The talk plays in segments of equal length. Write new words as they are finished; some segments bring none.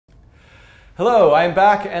Hello, I'm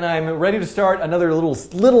back and I'm ready to start another little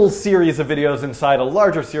series of videos inside a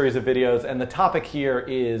larger series of videos, and the topic here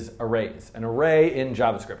is arrays. An array in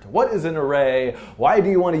JavaScript. What is an array? Why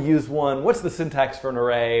do you want to use one? What's the syntax for an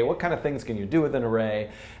array? What kind of things can you do with an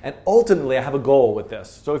array? And ultimately I have a goal with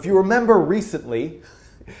this. So if you remember recently,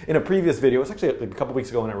 in a previous video, it was actually a couple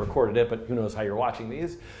weeks ago when I recorded it, but who knows how you're watching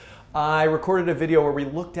these, I recorded a video where we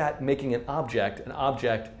looked at making an object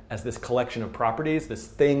as this collection of properties, this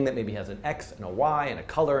thing that maybe has an X and a Y and a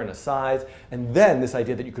color and a size, and then this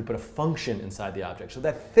idea that you could put a function inside the object. So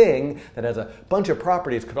that thing that has a bunch of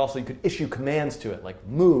properties you could issue commands to it, like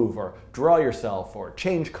move or draw yourself or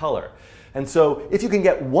change color. And so if you can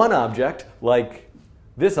get one object, like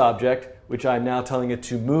this object, which I'm now telling it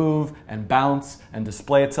to move and bounce and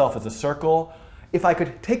display itself as a circle, if I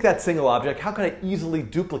could take that single object, how could I easily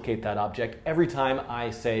duplicate that object every time I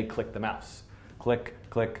say click the mouse? Click,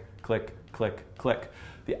 click, click, click, click.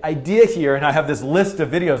 The idea here, and I have this list of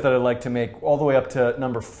videos that I'd like to make all the way up to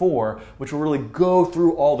number 4, which will really go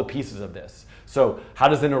through all the pieces of this. So how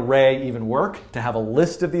does an array even work? To have a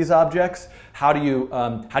list of these objects? How do you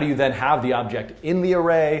then have the object in the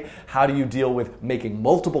array? How do you deal with making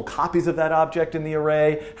multiple copies of that object in the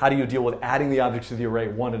array? How do you deal with adding the objects to the array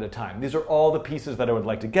one at a time? These are all the pieces that I would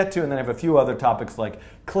like to get to, and then I have a few other topics like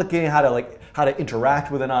clicking, how to interact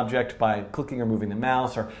with an object by clicking or moving the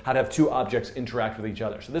mouse, or how to have two objects interact with each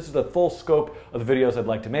other. So this is the full scope of the videos I'd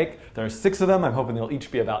like to make. There are 6 of them. I'm hoping they'll each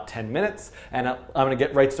be about 10 minutes, and I'm going to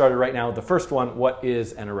get right started right now with the first one. What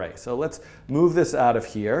is an array? So let's move this out of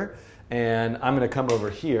here, and I'm going to come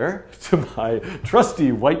over here to my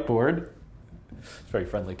trusty whiteboard. It's very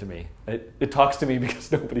friendly to me. It talks to me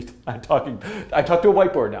because I talk to a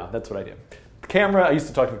whiteboard now. That's what I do. Camera, I used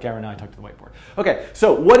to talk to the camera, now I talk to the whiteboard. Okay,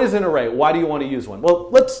 so what is an array? Why do you want to use one?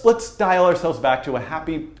 Well, let's dial ourselves back to a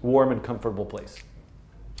happy, warm, and comfortable place.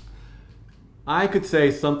 I could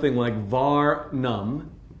say something like var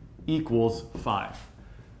num equals 5.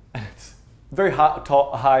 And it's very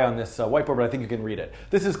high on this whiteboard, but I think you can read it.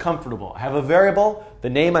 This is comfortable. I have a variable, the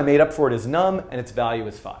name I made up for it is num, and its value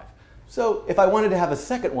is 5. So if I wanted to have a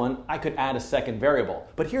second one, I could add a second variable.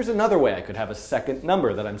 But here's another way I could have a second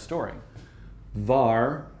number that I'm storing.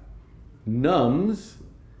 Var nums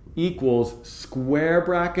equals square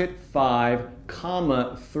bracket 5,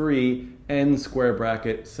 comma 3, end square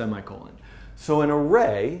bracket, semicolon. So an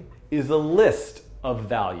array is a list of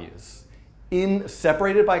values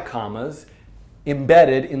separated by commas,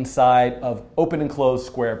 embedded inside of open and closed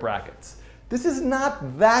square brackets. This is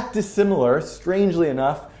not that dissimilar, strangely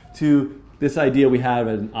enough, to this idea we have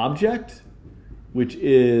of an object, which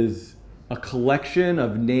is a collection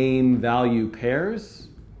of name-value pairs,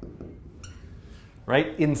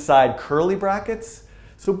 right, inside curly brackets.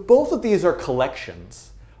 So both of these are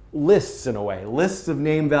collections, lists in a way, lists of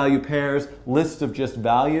name-value pairs, lists of just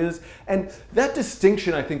values. And that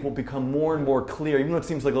distinction, I think, will become more and more clear, even though it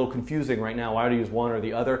seems like a little confusing right now, why to use one or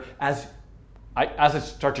the other, as I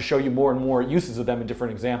start to show you more and more uses of them in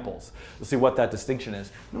different examples. You'll see what that distinction is.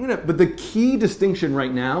 But the key distinction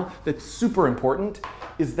right now that's super important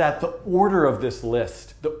is that the order of this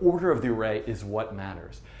list, the order of the array, is what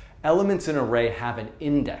matters. Elements in an array have an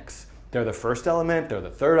index. They're the first element, they're the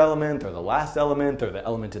third element, they're the last element, they're the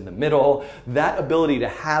element in the middle. That ability to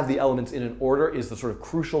have the elements in an order is the sort of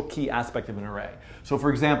crucial key aspect of an array. So for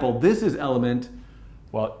example, this is element.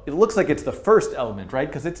 Well, it looks like it's the first element, right?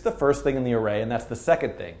 Because it's the first thing in the array, and that's the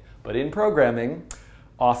second thing. But in programming,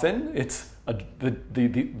 often it's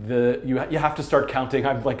you have to start counting.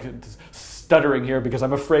 I'm like stuttering here because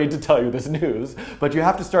I'm afraid to tell you this news, but you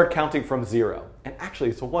have to start counting from 0. And actually,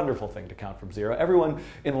 it's a wonderful thing to count from 0. Everyone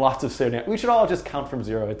in lots of scenarios, we should all just count from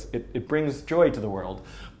 0. It brings joy to the world,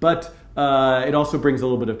 but it also brings a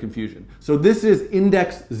little bit of confusion. So this is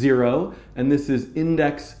index 0, and this is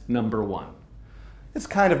index number 1. It's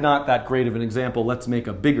kind of not that great of an example. Let's make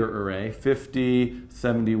a bigger array, 50,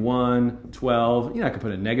 71, 12. I could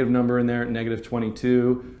put a negative number in there, negative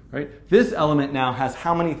 22, right? This element now has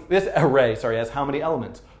this array has how many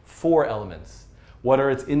elements? 4 elements. What are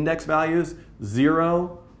its index values?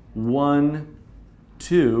 0, 1,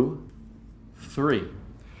 2, 3.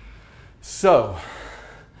 So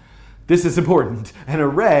this is important. An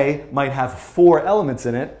array might have 4 elements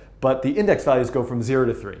in it, but the index values go from 0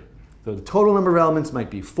 to 3. So the total number of elements might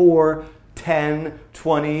be 4, 10,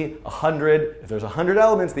 20, 100. If there's 100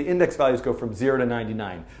 elements, the index values go from 0 to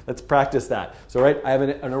 99. Let's practice that. So I have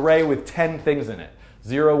an array with 10 things in it.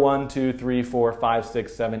 0, 1, 2, 3, 4, 5,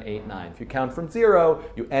 6, 7, 8, 9. If you count from 0,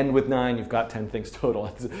 you end with 9, you've got 10 things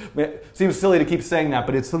total. It seems silly to keep saying that,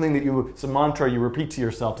 but it's something that it's a mantra you repeat to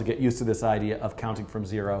yourself to get used to this idea of counting from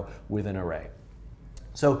 0 with an array.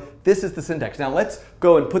 So this is the syntax. Now let's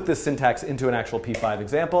go and put this syntax into an actual P5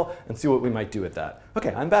 example and see what we might do with that.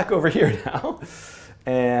 Okay, I'm back over here now,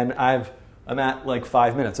 and I'm at like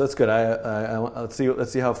 5 minutes. So that's good.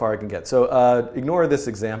 Let's see how far I can get. So ignore this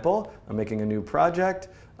example. I'm making a new project.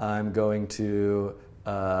 I'm going to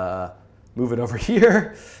move it over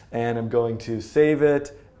here, and I'm going to save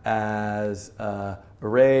it as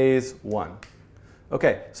arrays1.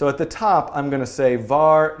 Okay, so at the top, I'm going to say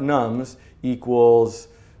var nums equals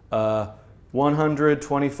 100,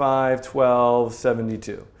 25, 12,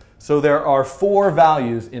 72. So there are 4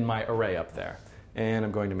 values in my array up there. And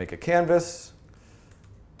I'm going to make a canvas.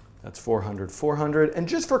 That's 400, 400. And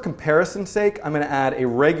just for comparison's sake, I'm going to add a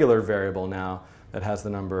regular variable now that has the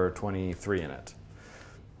number 23 in it.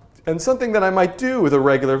 And something that I might do with a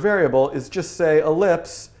regular variable is just say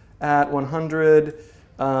ellipse at 100,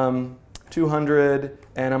 200,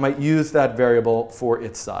 and I might use that variable for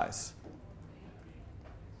its size.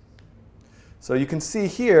 So you can see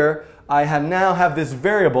here, I now have this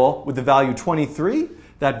variable with the value 23.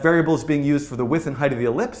 That variable is being used for the width and height of the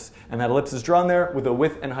ellipse, and that ellipse is drawn there with a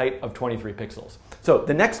width and height of 23 pixels. So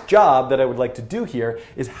the next job that I would like to do here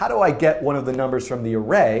is how do I get one of the numbers from the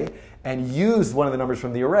array and use one of the numbers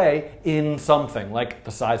from the array in something, like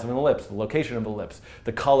the size of an ellipse, the location of an ellipse,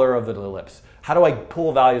 the color of the ellipse. How do I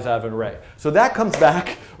pull values out of an array? So that comes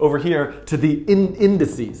back over here to the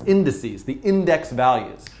indices, the index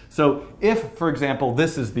values. So if, for example,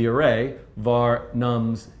 this is the array, var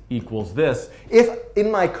nums equals this, if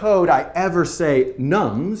in my code I ever say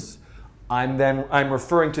nums, I'm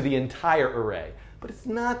referring to the entire array. But it's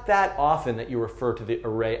not that often that you refer to the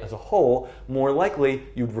array as a whole. More likely,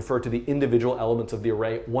 you'd refer to the individual elements of the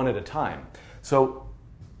array one at a time. So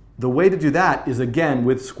the way to do that is, again,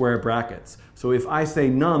 with square brackets. So if I say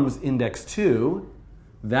nums index 2,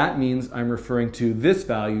 that means I'm referring to this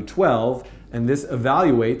value, 12, and this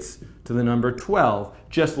evaluates to the number 12,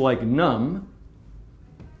 just like num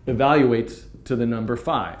evaluates to the number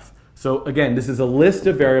 5. So again, this is a list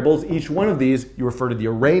of variables. Each one of these, you refer to the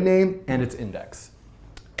array name and its index.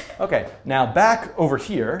 Okay, now back over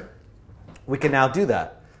here, we can now do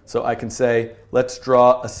that. So I can say, let's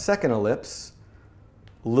draw a second ellipse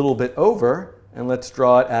a little bit over, and let's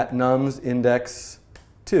draw it at nums index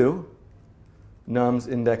 2.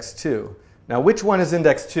 Nums index 2. Now, which one is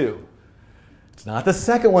index 2? It's not the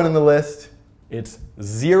second one in the list. It's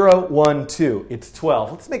 0, 1, 2. It's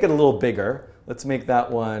 12. Let's make it a little bigger. Let's make that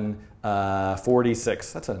one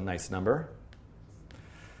 46. That's a nice number.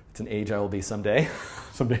 It's an age I will be someday.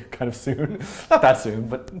 Someday kind of soon. Not that soon,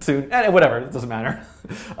 but soon. Whatever, it doesn't matter.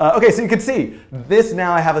 Okay, so you can see this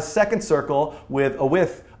now I have a second circle with a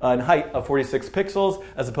width and height of 46 pixels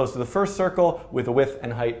as opposed to the first circle with a width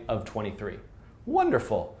and height of 23.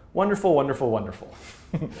 Wonderful. Wonderful, wonderful, wonderful.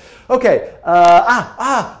 Okay,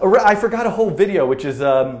 I forgot a whole video, which is,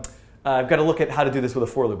 I've got to look at how to do this with a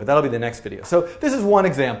for loop, but that'll be the next video. So this is one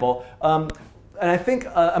example, and I think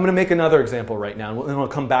I'm going to make another example right now, and we'll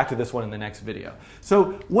come back to this one in the next video.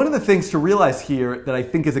 So one of the things to realize here that I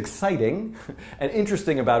think is exciting and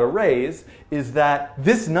interesting about arrays is that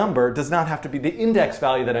this number does not have to be the index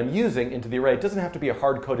value that I'm using into the array. It doesn't have to be a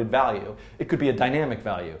hard-coded value. It could be a dynamic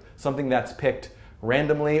value, something that's picked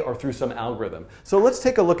randomly or through some algorithm. So let's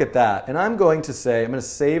take a look at that. And I'm going to say, I'm going to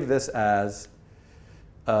save this as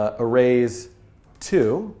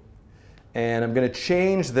arrays2. And I'm going to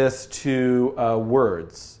change this to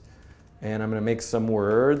words. And I'm going to make some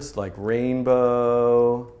words like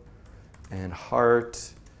rainbow and heart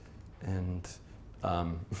and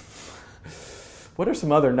what are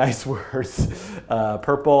some other nice words?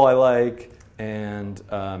 Purple I like, and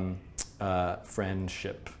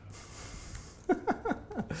friendship.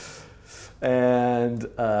 And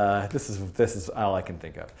this is all I can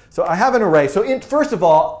think of. So I have an array. So first of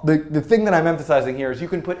all, the thing that I'm emphasizing here is you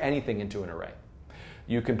can put anything into an array.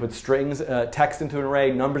 You can put strings, text into an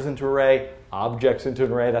array, numbers into an array, objects into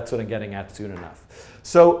an array. That's what I'm getting at soon enough.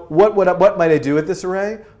 So what might I do with this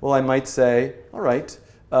array? Well, I might say, all right,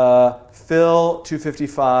 fill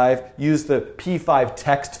 255, use the p5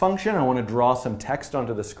 text function. I want to draw some text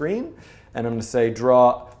onto the screen. And I'm going to say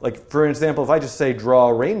draw, like for example, if I just say draw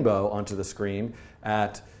a rainbow onto the screen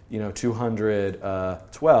at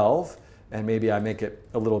 212, and maybe I make it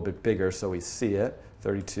a little bit bigger so we see it,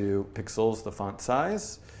 32 pixels, the font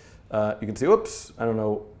size. You can see, oops, I don't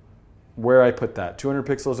know where I put that. 200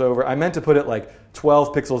 pixels over. I meant to put it like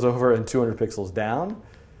 12 pixels over and 200 pixels down.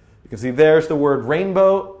 You can see there's the word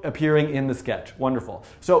rainbow appearing in the sketch. Wonderful.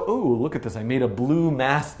 So, ooh, look at this. I made a blue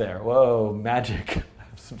mass there. Whoa, magic.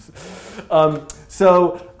 I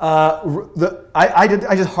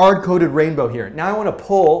just hard-coded rainbow here. Now I want to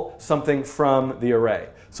pull something from the array.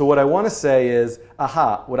 So what I want to say is,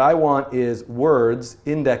 aha, what I want is words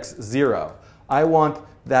index 0. I want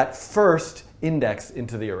that first index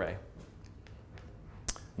into the array.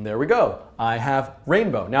 And there we go. I have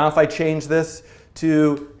rainbow. Now if I change this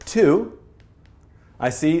to 2, I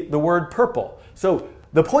see the word purple. So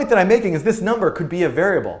the point that I'm making is this number could be a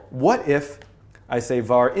variable. What if I say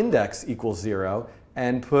var index equals 0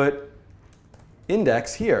 and put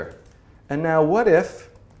index here? And now what if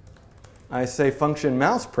I say function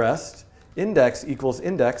mouse pressed index equals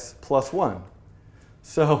index plus 1?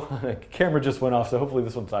 So the camera just went off, so hopefully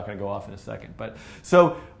this one's not going to go off in a second. But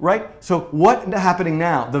so what's happening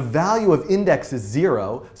now? The value of index is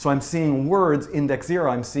 0, so I'm seeing words index 0,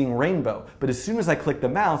 I'm seeing rainbow. But as soon as I click the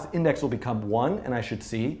mouse, index will become 1, and I should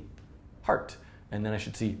see heart. And then I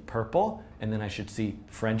should see purple, and then I should see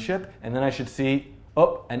friendship, and then I should see,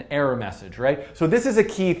 oh, an error message, right? So this is a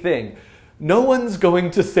key thing. No one's going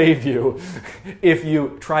to save you if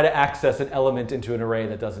you try to access an element into an array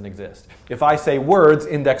that doesn't exist. If I say words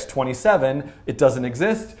index 27, it doesn't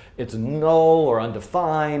exist. It's null or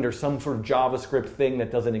undefined or some sort of JavaScript thing that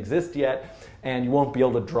doesn't exist yet, and you won't be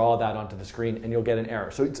able to draw that onto the screen and you'll get an error.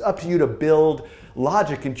 So it's up to you to build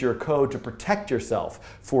logic into your code to protect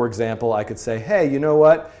yourself. For example, I could say, hey, you know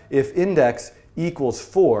what? If index equals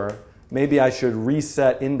 4, maybe I should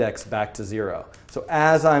reset index back to 0. So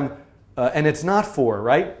as I'm and it's not 4,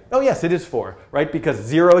 right? Oh yes, it is 4, right? Because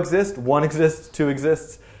 0 exists, 1 exists, 2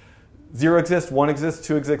 exists, 0 exists, 1 exists,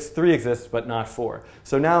 2 exists, 3 exists, but not 4.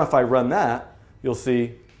 So now if I run that, you'll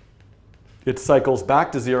see it cycles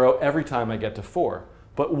back to 0 every time I get to 4.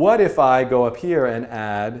 But what if I go up here and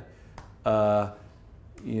add,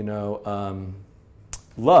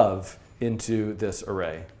 love into this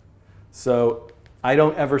array? So I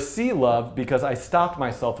don't ever see love because I stopped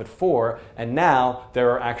myself at 4, and now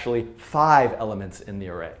there are actually 5 elements in the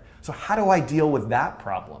array. So how do I deal with that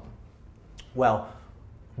problem? Well,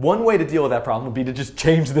 one way to deal with that problem would be to just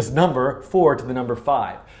change this number 4 to the number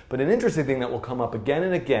 5. But an interesting thing that will come up again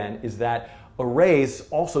and again is that arrays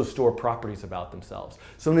also store properties about themselves.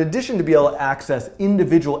 So in addition to be able to access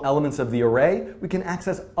individual elements of the array, we can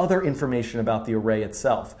access other information about the array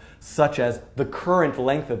itself, such as the current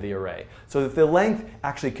length of the array. So that the length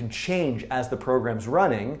actually can change as the program's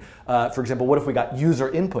running. For example, what if we got user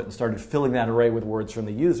input and started filling that array with words from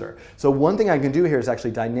the user? So one thing I can do here is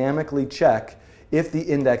actually dynamically check if the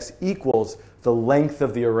index equals the length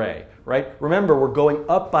of the array, right? Remember, we're going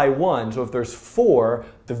up by 1, so if there's 4,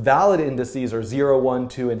 the valid indices are 0, 1,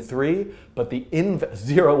 2, and 3, but the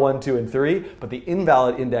 0, 1, 2, and 3, but the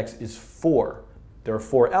invalid index is 4. There are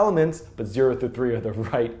 4 elements, but 0 through 3 are the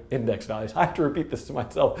right index values. I have to repeat this to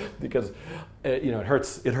myself because it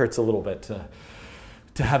hurts a little bit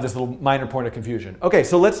to have this little minor point of confusion. Okay,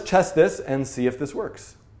 so let's test this and see if this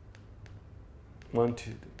works. 1,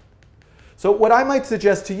 2, 3. So what I might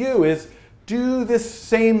suggest to you is do this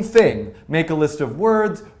same thing. Make a list of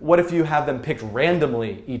words. What if you have them picked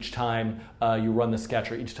randomly each time you run the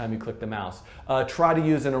sketch or each time you click the mouse? Try to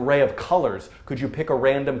use an array of colors. Could you pick a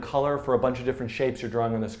random color for a bunch of different shapes you're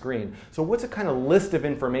drawing on the screen? So what's a kind of list of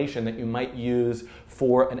information that you might use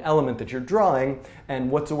for an element that you're drawing, and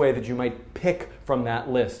what's a way that you might pick from that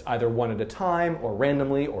list, either one at a time or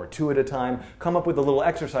randomly or 2 at a time? Come up with a little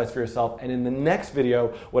exercise for yourself, and in the next video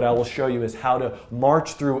what I will show you is how to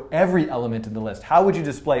march through every element in the list. How would you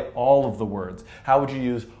display all of the words? How would you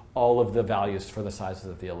use all of the values for the sizes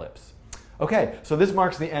of the ellipse? Okay, so this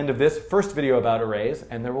marks the end of this first video about arrays,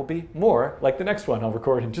 and there will be more like the next one I'll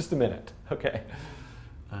record in just a minute. Okay.